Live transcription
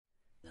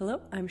Hello,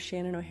 I'm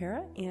Shannon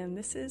O'Hara, and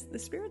this is the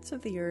Spirits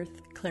of the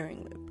Earth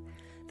Clearing Loop.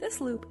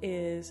 This loop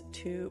is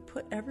to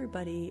put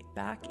everybody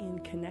back in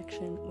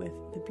connection with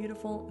the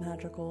beautiful,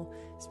 magical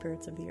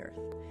spirits of the earth.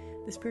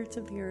 The spirits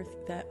of the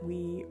earth that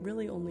we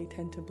really only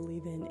tend to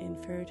believe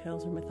in fairy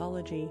tales or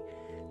mythology,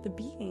 the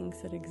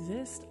beings that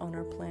exist on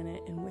our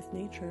planet and with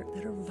nature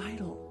that are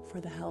vital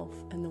for the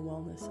health and the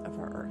wellness of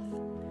our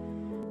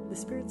earth. The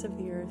spirits of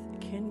the earth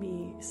can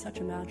be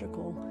such a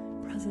magical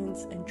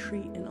presence and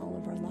treat in all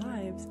of our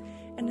lives,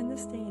 and in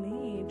this day and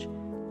age,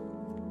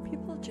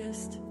 people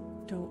just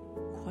don't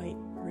quite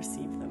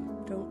receive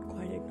them, don't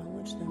quite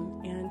acknowledge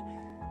them, and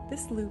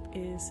this loop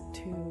is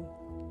to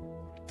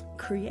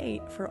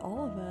create for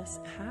all of us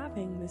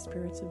having the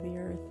spirits of the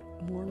earth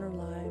more in our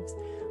lives,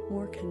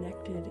 more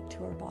connected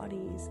to our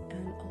bodies,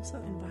 and also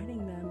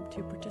inviting them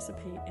to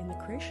participate in the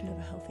creation of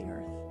a healthy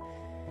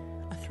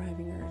earth, a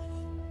thriving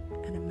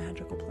earth, and a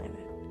magical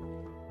planet.